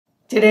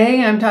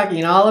Today I'm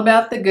talking all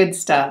about the good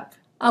stuff.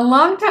 A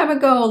long time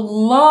ago,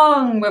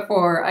 long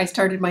before I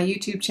started my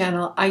YouTube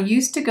channel, I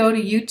used to go to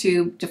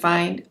YouTube to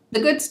find the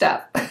good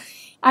stuff.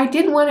 I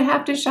didn't want to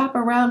have to shop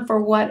around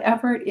for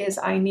whatever it is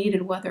I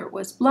needed, whether it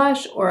was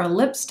blush or a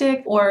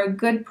lipstick or a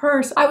good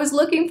purse. I was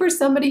looking for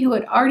somebody who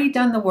had already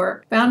done the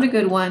work, found a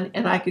good one,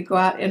 and I could go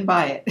out and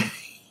buy it.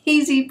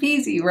 Easy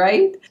peasy,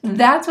 right?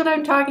 That's what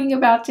I'm talking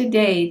about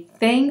today.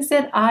 Things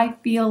that I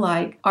feel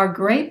like are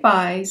great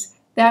buys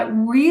that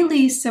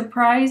really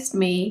surprised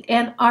me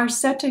and are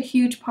such a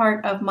huge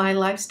part of my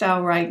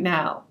lifestyle right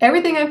now.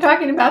 Everything I'm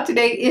talking about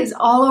today is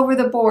all over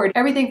the board.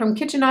 Everything from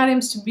kitchen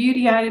items to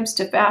beauty items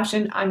to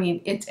fashion. I mean,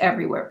 it's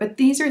everywhere. But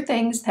these are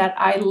things that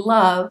I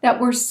love that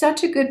were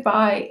such a good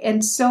buy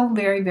and so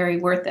very, very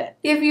worth it.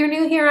 If you're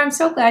new here, I'm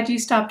so glad you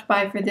stopped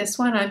by for this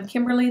one. I'm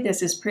Kimberly.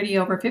 This is Pretty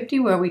Over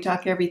 50, where we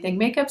talk everything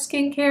makeup,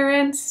 skincare,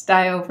 and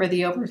style for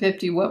the over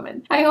 50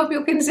 woman. I hope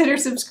you'll consider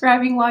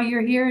subscribing while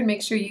you're here and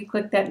make sure you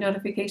click that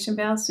notification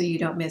bell so you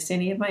don't miss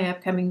any of my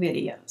upcoming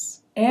videos.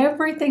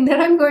 Everything that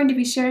I'm going to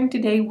be sharing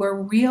today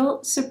were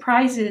real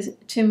surprises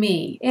to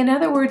me. In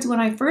other words,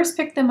 when I first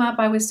picked them up,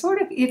 I was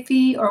sort of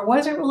iffy or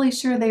wasn't really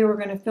sure they were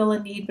going to fill a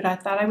need, but I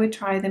thought I would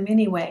try them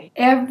anyway.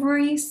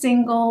 Every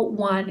single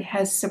one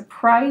has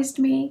surprised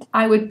me.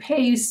 I would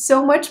pay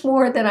so much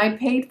more than I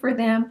paid for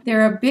them.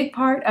 They're a big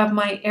part of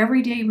my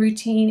everyday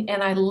routine,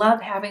 and I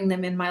love having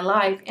them in my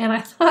life, and I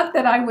thought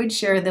that I would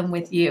share them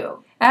with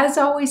you. As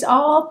always,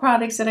 all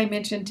products that I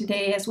mentioned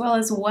today, as well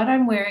as what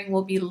I'm wearing,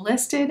 will be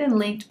listed and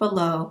linked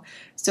below.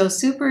 So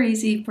super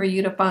easy for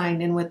you to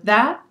find. And with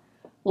that,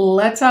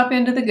 let's hop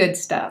into the good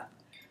stuff.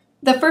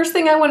 The first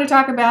thing I want to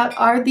talk about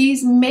are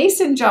these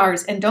mason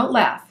jars, and don't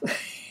laugh.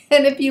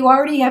 And if you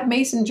already have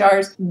mason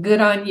jars, good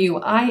on you.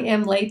 I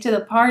am late to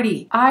the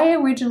party. I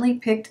originally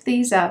picked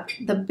these up,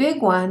 the big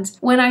ones,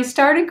 when I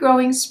started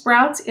growing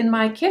sprouts in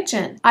my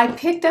kitchen. I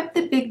picked up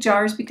the big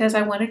jars because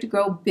I wanted to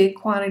grow big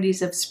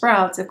quantities of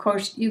sprouts. Of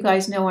course, you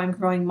guys know I'm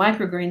growing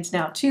microgreens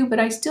now too, but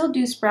I still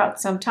do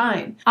sprouts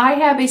sometimes. I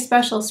have a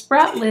special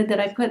sprout lid that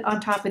I put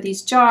on top of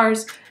these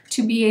jars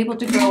to be able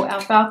to grow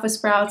alfalfa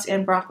sprouts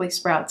and broccoli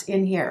sprouts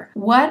in here.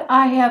 What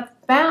I have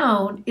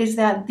found is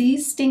that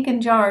these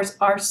stinking jars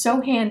are so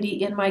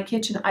handy in my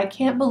kitchen. I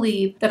can't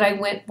believe that I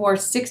went for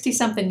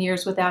 60-something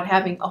years without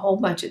having a whole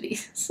bunch of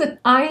these.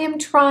 I am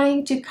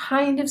trying to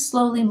kind of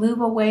slowly move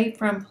away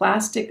from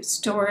plastic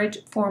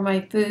storage for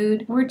my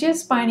food. We're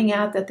just finding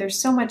out that there's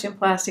so much in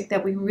plastic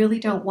that we really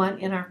don't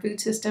want in our food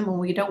system, and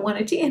we don't want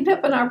it to end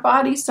up in our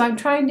bodies. So I'm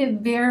trying to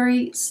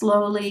very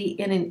slowly,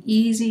 in an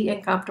easy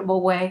and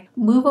comfortable way,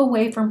 move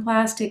away from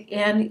plastic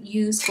and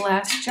use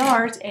glass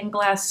jars and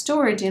glass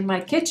storage in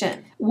my kitchen.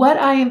 What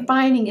I am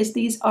finding is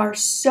these are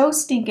so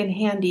stinking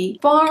handy,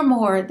 far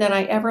more than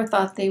I ever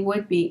thought they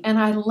would be, and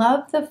I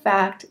love the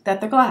fact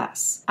that they're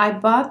glass. I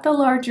bought the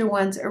larger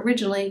ones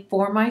originally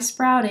for my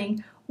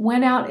sprouting,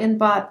 went out and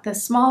bought the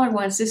smaller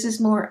ones. This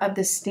is more of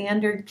the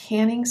standard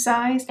canning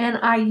size, and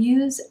I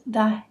use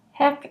the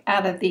heck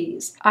out of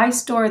these. I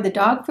store the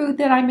dog food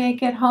that I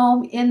make at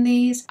home in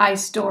these. I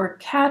store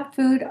cat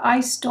food. I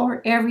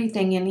store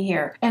everything in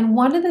here. And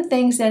one of the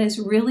things that is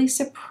really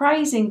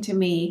surprising to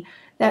me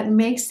that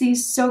makes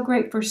these so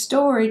great for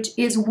storage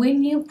is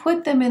when you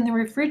put them in the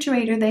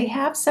refrigerator, they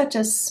have such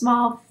a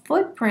small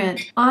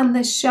footprint on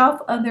the shelf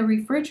of the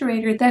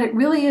refrigerator that it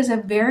really is a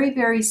very,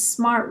 very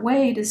smart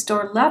way to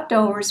store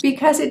leftovers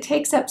because it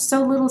takes up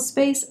so little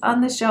space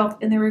on the shelf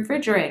in the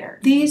refrigerator.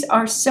 These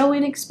are so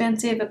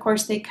inexpensive. Of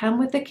course, they come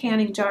with the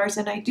canning jars,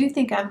 and I do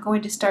think I'm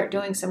going to start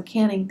doing some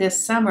canning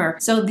this summer,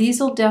 so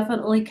these will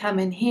definitely come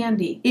in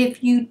handy.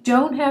 If you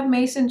don't have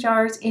mason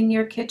jars in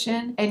your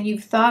kitchen and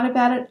you've thought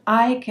about it,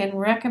 I can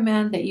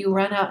recommend that you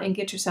run out and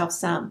get yourself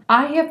some.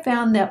 I have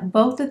found that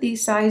both of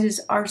these sizes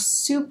are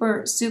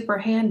super, super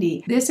handy.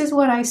 This is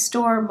what I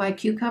store my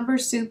cucumber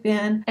soup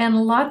in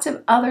and lots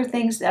of other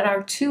things that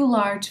are too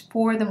large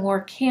for the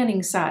more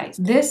canning size.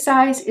 This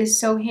size is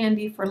so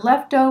handy for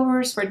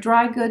leftovers, for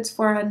dry goods,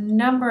 for a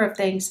number of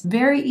things.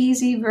 Very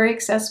easy, very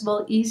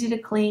accessible, easy to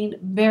clean,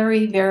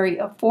 very, very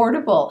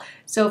affordable.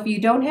 So if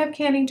you don't have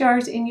canning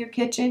jars in your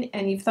kitchen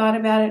and you've thought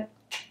about it,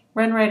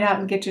 run right out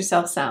and get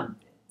yourself some.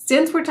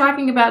 Since we're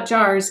talking about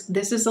jars,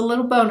 this is a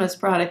little bonus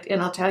product,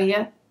 and I'll tell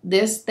you,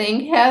 this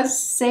thing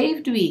has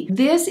saved me.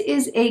 This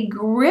is a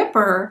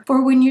gripper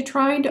for when you're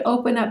trying to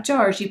open up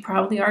jars. You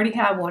probably already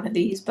have one of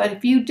these, but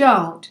if you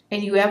don't,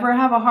 and you ever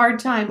have a hard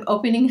time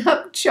opening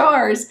up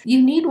jars,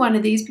 you need one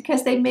of these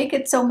because they make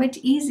it so much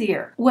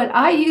easier. What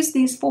I use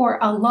these for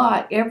a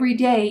lot every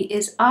day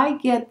is I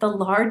get the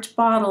large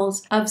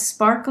bottles of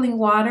sparkling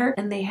water,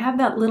 and they have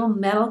that little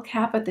metal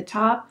cap at the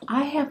top.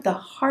 I have the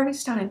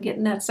hardest time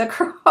getting that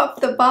sucker off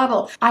the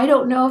bottle. I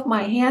don't know if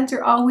my hands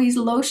are always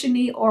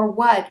lotiony or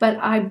what, but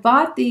I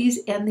bought these,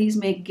 and these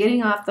make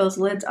getting off those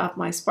lids off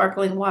my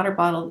sparkling water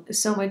bottle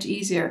so much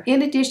easier.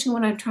 In addition,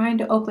 when I'm trying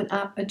to open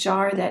up a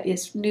jar that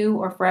is new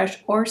or fresh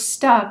or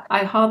stuck,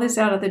 I haul this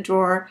out of the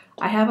drawer.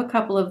 I have a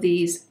couple of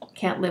these,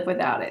 can't live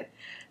without it.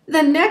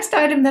 The next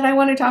item that I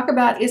want to talk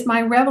about is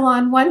my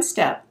Revlon One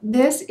Step.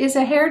 This is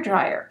a hair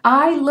dryer.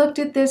 I looked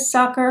at this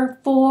sucker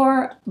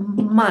for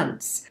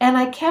months and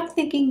I kept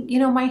thinking, you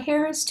know, my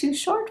hair is too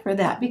short for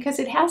that because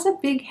it has a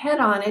big head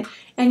on it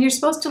and you're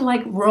supposed to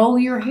like roll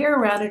your hair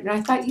around it. And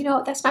I thought, you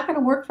know, that's not going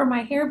to work for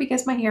my hair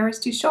because my hair is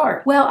too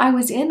short. Well, I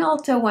was in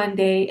Ulta one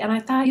day and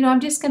I thought, you know,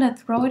 I'm just going to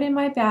throw it in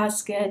my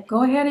basket,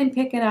 go ahead and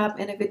pick it up.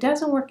 And if it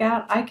doesn't work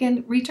out, I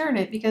can return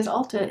it because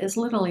Ulta is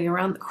literally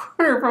around the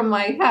corner from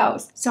my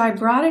house. So I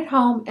brought it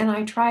home and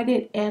I tried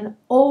it and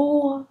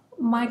oh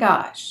my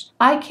gosh,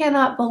 I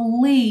cannot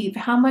believe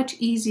how much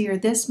easier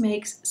this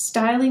makes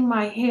styling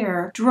my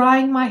hair,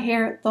 drying my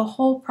hair, the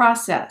whole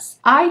process.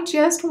 I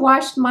just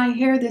washed my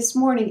hair this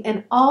morning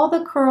and all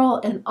the curl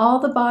and all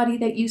the body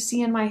that you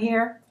see in my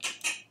hair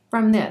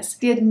from this.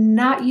 Did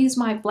not use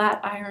my flat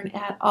iron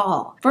at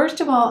all.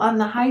 First of all, on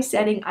the high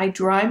setting, I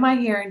dry my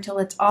hair until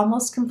it's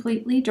almost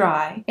completely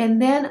dry,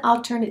 and then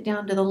I'll turn it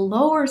down to the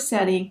lower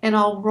setting and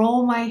I'll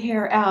roll my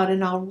hair out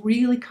and I'll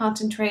really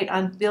concentrate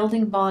on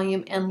building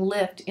volume and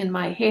lift in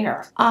my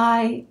hair.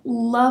 I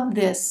love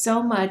this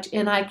so much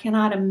and I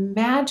cannot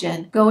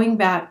imagine going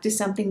back to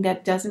something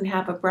that doesn't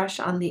have a brush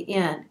on the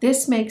end.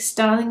 This makes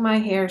styling my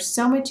hair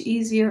so much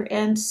easier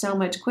and so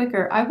much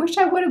quicker. I wish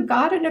I would have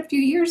got it a few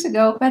years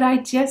ago, but I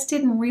just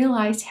didn't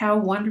realize how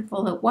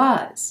wonderful it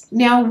was.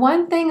 Now,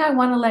 one thing I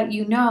want to let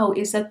you know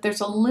is that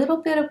there's a little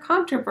bit of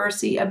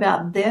controversy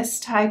about this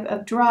type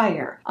of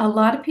dryer. A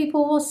lot of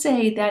people will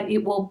say that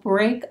it will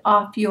break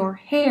off your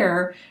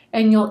hair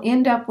and you'll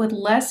end up with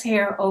less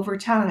hair over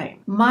time.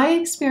 My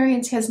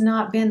experience has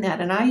not been that,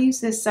 and I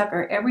use this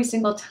sucker every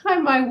single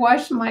time I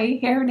wash my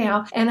hair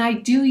now, and I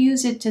do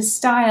use it to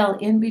style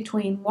in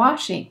between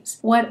washings.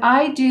 What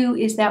I do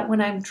is that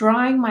when I'm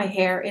drying my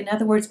hair, in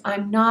other words,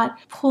 I'm not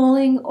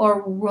pulling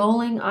or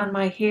rolling on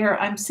my hair,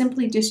 I'm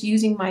simply just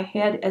using my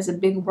head as a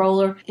big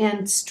roller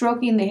and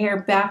stroking the hair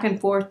back and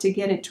forth to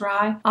get it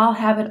dry. I'll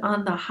have it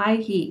on the high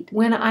heat.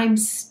 When I'm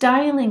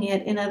styling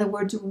it, in other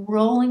words,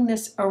 rolling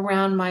this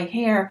around my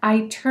hair,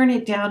 I turn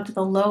it down to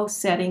the low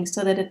setting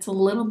so that it's a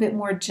little bit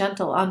more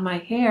gentle on my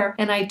hair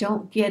and I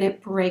don't get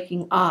it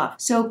breaking off.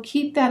 So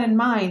keep that in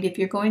mind if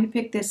you're going to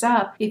pick this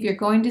up. If you're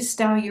going to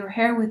style your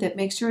hair with it,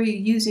 make sure you're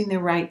using the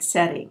right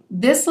setting.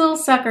 This little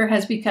sucker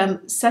has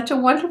become such a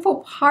wonderful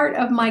part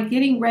of my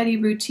getting ready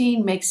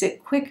routine. Makes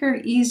it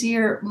quicker,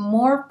 easier,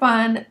 more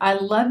fun. I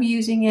love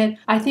using it.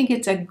 I think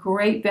it's a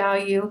great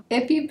value.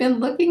 If you've been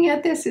looking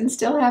at this and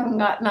still haven't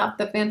gotten off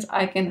the fence,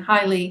 I can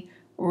highly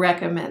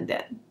recommend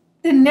it.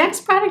 The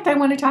next product I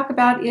want to talk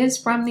about is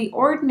from The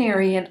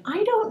Ordinary, and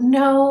I don't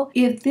know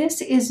if this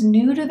is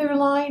new to their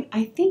line.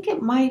 I think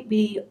it might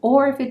be,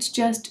 or if it's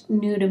just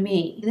new to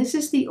me. This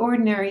is The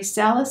Ordinary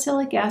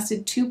Salicylic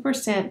Acid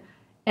 2%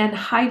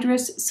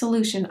 anhydrous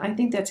solution. I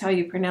think that's how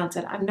you pronounce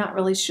it. I'm not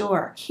really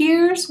sure.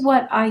 Here's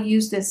what I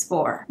use this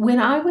for. When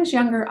I was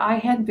younger, I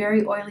had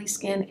very oily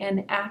skin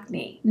and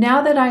acne.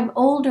 Now that I'm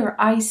older,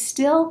 I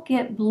still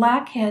get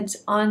blackheads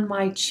on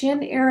my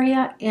chin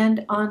area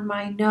and on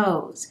my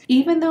nose.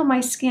 Even though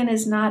my skin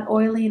is not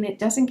oily and it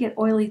doesn't get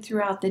oily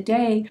throughout the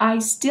day, I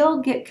still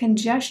get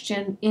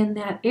congestion in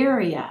that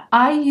area.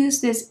 I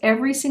use this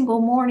every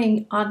single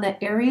morning on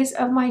the areas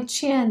of my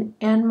chin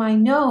and my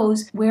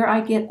nose where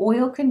I get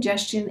oil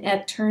congestion.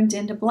 It turns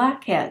into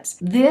blackheads.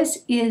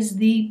 This is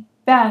the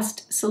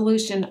best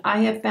solution I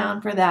have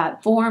found for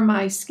that for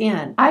my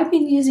skin. I've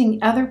been using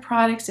other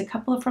products, a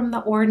couple from The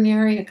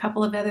Ordinary, a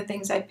couple of other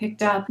things I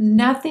picked up.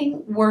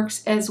 Nothing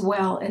works as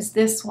well as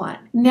this one.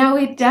 Now,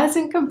 it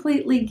doesn't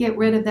completely get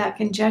rid of that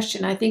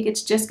congestion. I think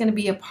it's just going to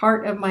be a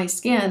part of my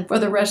skin for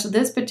the rest of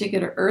this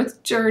particular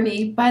earth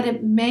journey, but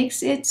it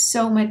makes it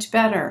so much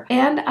better.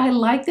 And I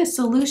like this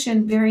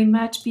solution very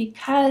much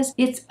because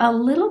it's a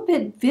little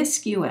bit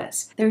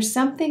viscous. There's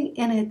something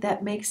in it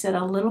that makes it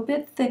a little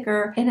bit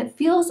thicker and it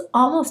feels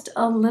almost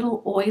a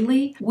little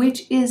oily,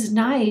 which is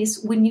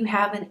nice when you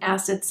have an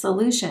acid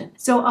solution.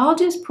 So I'll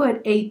just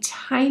put a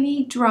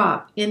tiny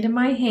drop into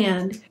my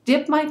hand,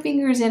 dip my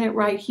fingers in it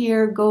right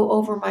here, go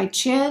over my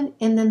chin,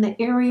 and then the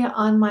area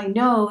on my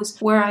nose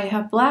where I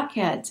have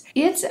blackheads.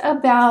 It's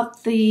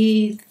about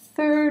the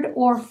third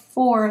or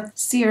fourth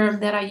serum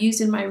that I use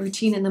in my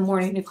routine in the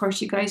morning. Of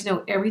course, you guys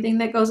know everything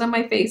that goes on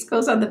my face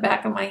goes on the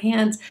back of my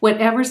hands.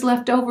 Whatever's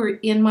left over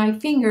in my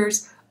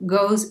fingers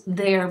goes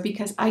there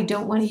because I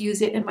don't want to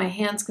use it, and my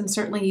hands can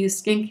certainly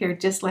use skincare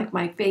just like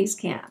my face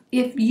can.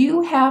 If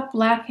you have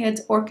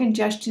blackheads or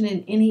congestion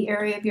in any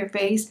area of your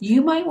face,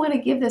 you might want to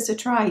give this a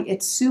try.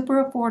 It's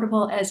super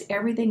affordable as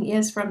everything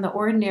is from The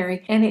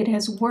Ordinary, and it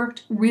has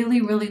worked really,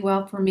 really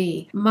well for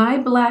me. My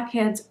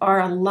blackheads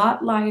are a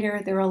lot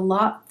lighter, they're a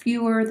lot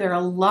fewer, they're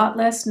a lot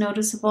less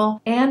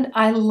noticeable, and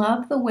I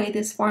love the way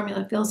this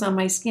formula feels on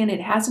my skin.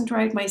 It hasn't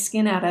dried my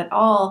skin out at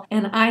all,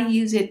 and I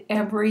use it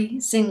every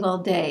single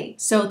day.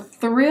 So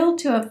thrilled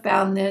to have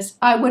found this.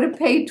 I would have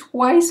paid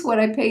twice what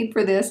I paid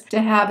for this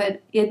to have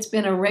it. It's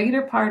been a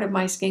regular part of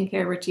my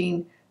skincare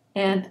routine,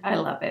 and I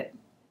love it.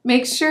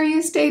 Make sure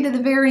you stay to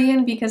the very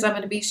end because I'm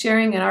going to be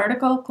sharing an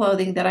article of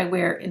clothing that I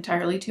wear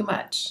entirely too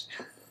much.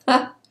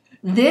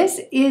 This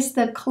is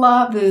the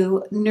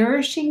Clavu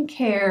Nourishing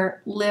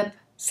Care Lip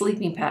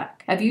Sleeping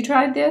Pack. Have you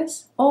tried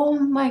this? Oh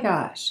my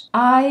gosh,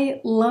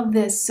 I love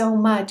this so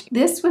much.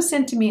 This was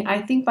sent to me,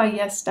 I think, by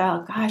Yes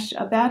Style, gosh,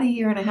 about a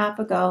year and a half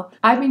ago.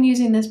 I've been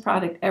using this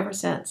product ever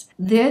since.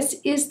 This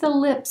is the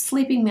lip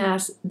sleeping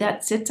mask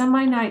that sits on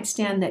my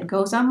nightstand that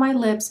goes on my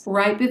lips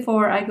right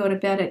before I go to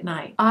bed at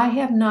night. I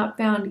have not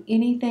found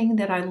anything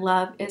that I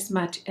love as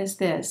much as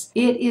this.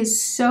 It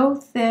is so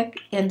thick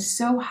and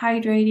so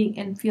hydrating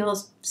and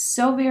feels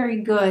so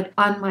very good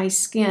on my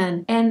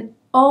skin. And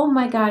oh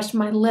my gosh,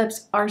 my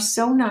lips are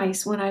so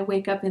nice when I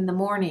wake up in the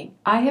morning.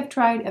 I have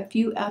tried a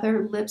few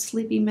other lip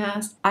sleeping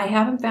masks. I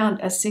haven't found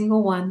a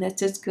single one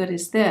that's as good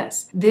as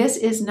this. This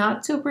is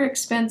not super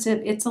expensive.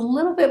 It's a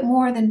little bit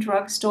more than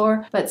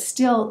drugstore, but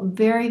still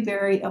very,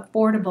 very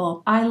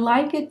affordable. I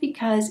like it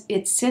because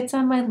it sits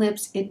on my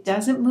lips. It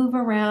doesn't move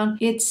around.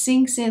 It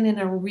sinks in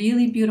a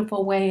really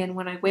beautiful way. And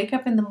when I wake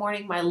up in the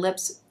morning, my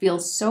lips feel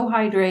so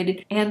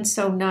hydrated and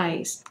so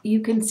nice. You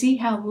can see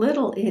how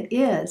little it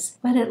is,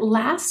 but it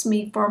lasts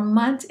me for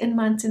months and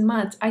months and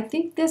months. I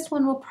think this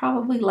one will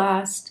probably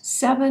last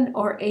 7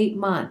 or 8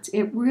 months.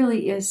 It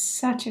really is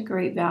such a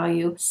great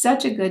value,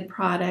 such a good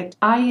product.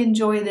 I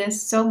enjoy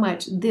this so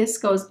much. This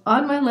goes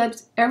on my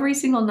lips every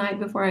single night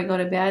before I go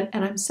to bed,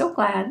 and I'm so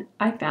glad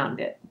I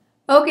found it.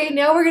 Okay,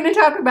 now we're going to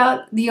talk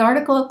about the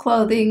article of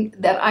clothing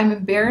that I'm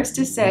embarrassed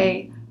to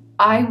say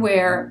I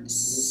wear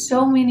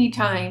so many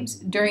times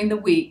during the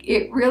week.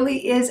 It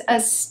really is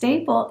a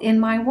staple in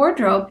my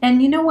wardrobe.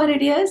 And you know what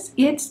it is?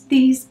 It's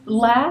these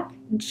black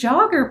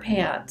jogger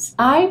pants.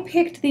 I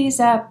picked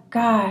these up,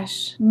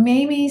 gosh,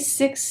 maybe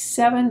 6,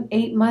 7,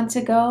 8 months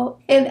ago.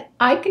 And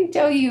I can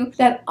tell you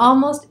that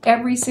almost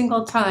every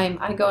single time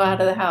I go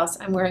out of the house,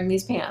 I'm wearing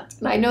these pants.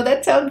 And I know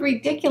that sounds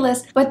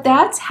ridiculous, but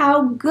that's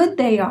how good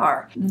they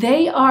are.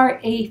 They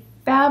are a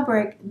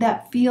fabric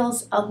that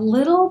feels a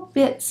little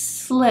bit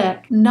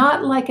slick,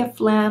 not like a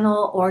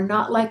flannel or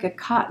not like a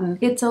cotton.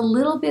 It's a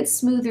little bit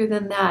smoother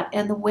than that,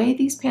 and the way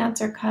these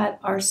pants are cut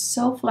are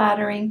so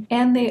flattering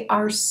and they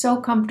are so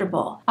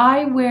comfortable.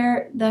 I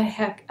wear the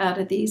heck out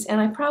of these,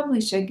 and I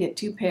probably should get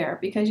 2 pair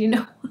because you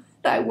know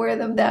I wear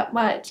them that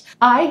much.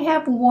 I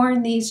have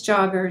worn these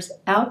joggers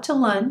out to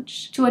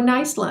lunch, to a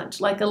nice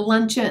lunch, like a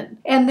luncheon,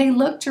 and they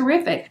look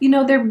terrific. You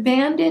know, they're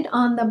banded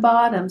on the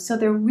bottom, so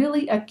they're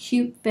really a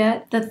cute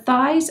fit. The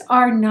thighs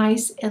are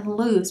nice and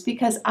loose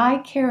because I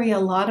carry a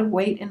lot of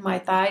weight in my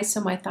thighs, so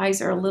my thighs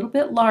are a little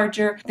bit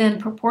larger than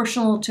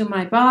proportional to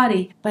my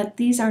body, but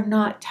these are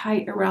not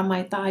tight around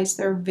my thighs.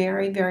 They're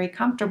very, very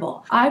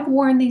comfortable. I've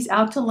worn these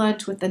out to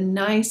lunch with a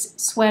nice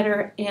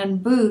sweater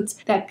and boots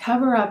that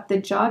cover up the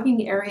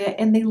jogging area,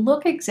 and they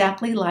look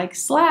exactly like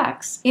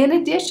slacks. In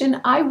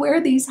addition, I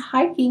wear these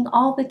hiking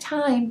all the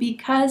time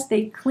because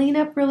they clean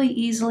up really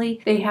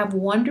easily. They have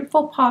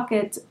wonderful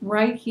pockets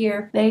right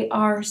here. They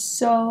are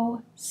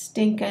so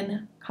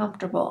stinking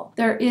comfortable.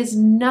 There is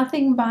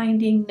nothing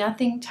binding,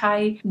 nothing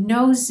tight,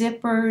 no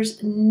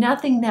zippers,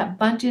 nothing that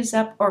bunches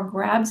up or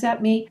grabs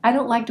at me. I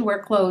don't like to wear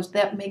clothes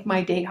that make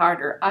my day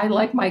harder. I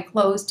like my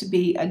clothes to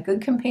be a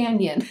good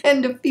companion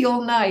and to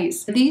feel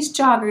nice. These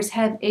joggers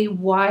have a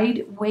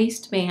wide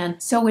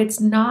waistband, so it's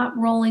not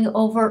rolling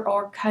over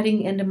or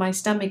cutting into my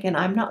stomach, and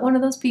I'm not one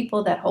of those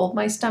people that hold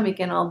my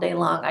stomach in all day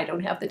long. I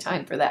don't have the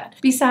time for that.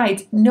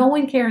 Besides, no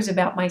one cares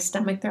about my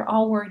stomach. They're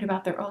all worried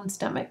about their own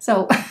stomach.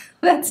 So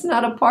that's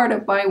not a part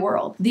of my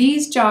world.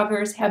 These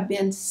joggers have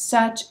been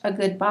such a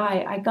good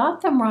buy. I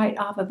got them right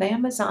off of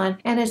Amazon,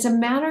 and as a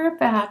matter of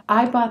fact,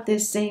 I bought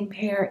this same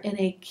pair in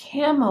a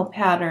camo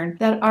pattern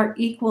that are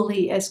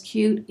equally as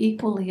cute,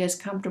 equally as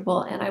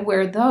comfortable, and I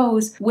wear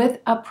those with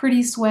a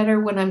pretty sweater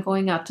when I'm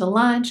going out to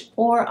lunch,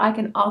 or I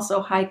can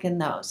also hike in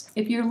those.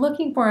 If you're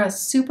looking for a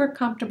super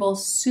comfortable,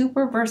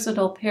 super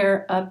versatile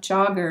pair of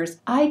joggers,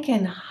 I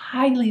can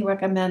highly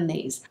recommend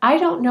these. I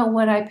don't know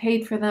what I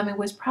paid for them. It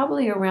was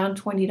probably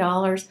around $20.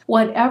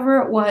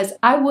 Whatever it was,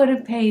 I would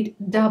have paid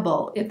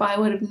double if I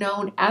would have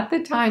known at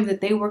the time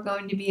that they were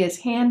going to be as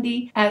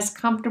handy, as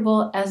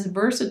comfortable, as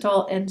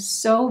versatile, and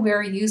so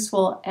very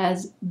useful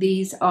as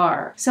these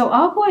are. So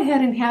I'll go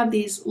ahead and have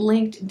these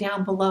linked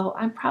down below.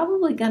 I'm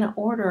probably going to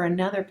order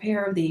another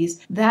pair of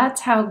these.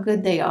 That's how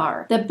good they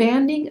are. The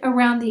banding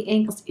around the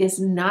ankles is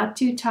not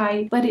too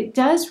tight, but it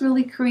does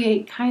really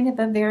create kind of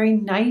a very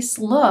nice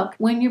look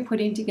when you're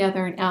putting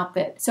together an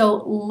outfit. So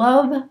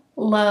love,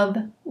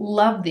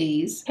 love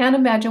these. Can't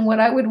imagine what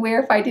I would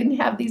wear if I didn't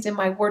have these in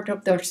my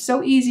wardrobe. They're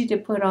so easy to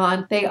put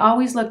on. They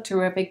always look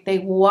terrific. They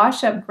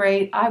wash up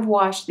great. I've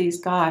washed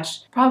these,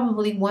 gosh,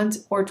 probably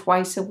once or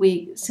twice a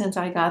week since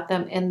I got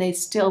them, and they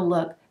still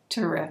look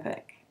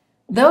terrific.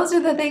 Those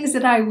are the things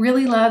that I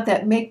really love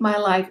that make my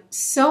life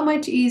so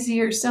much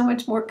easier, so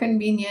much more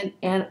convenient,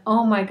 and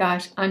oh my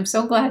gosh, I'm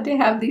so glad to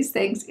have these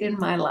things in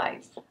my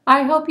life.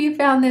 I hope you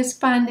found this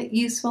fun,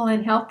 useful,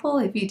 and helpful.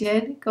 If you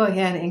did, go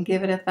ahead and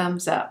give it a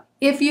thumbs up.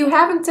 If you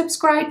haven't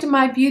subscribed to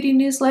my beauty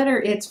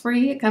newsletter, it's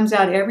free. It comes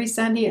out every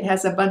Sunday. It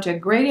has a bunch of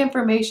great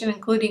information,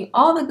 including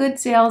all the good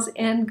sales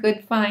and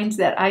good finds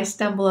that I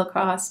stumble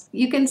across.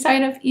 You can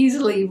sign up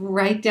easily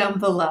right down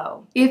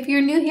below. If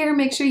you're new here,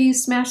 make sure you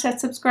smash that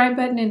subscribe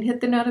button and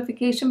hit the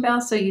notification bell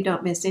so you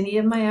don't miss any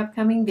of my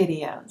upcoming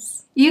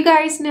videos. You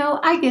guys know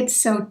I get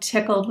so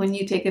tickled when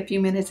you take a few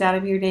minutes out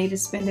of your day to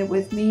spend it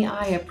with me.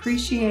 I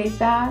appreciate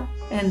that,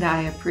 and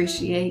I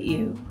appreciate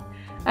you.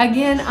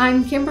 Again,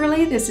 I'm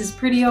Kimberly. This is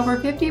Pretty Over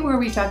 50, where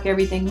we talk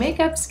everything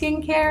makeup,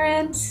 skincare,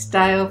 and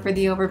style for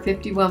the over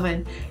 50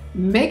 woman.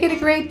 Make it a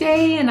great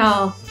day, and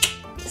I'll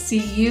see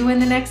you in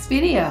the next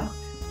video.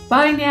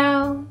 Bye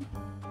now.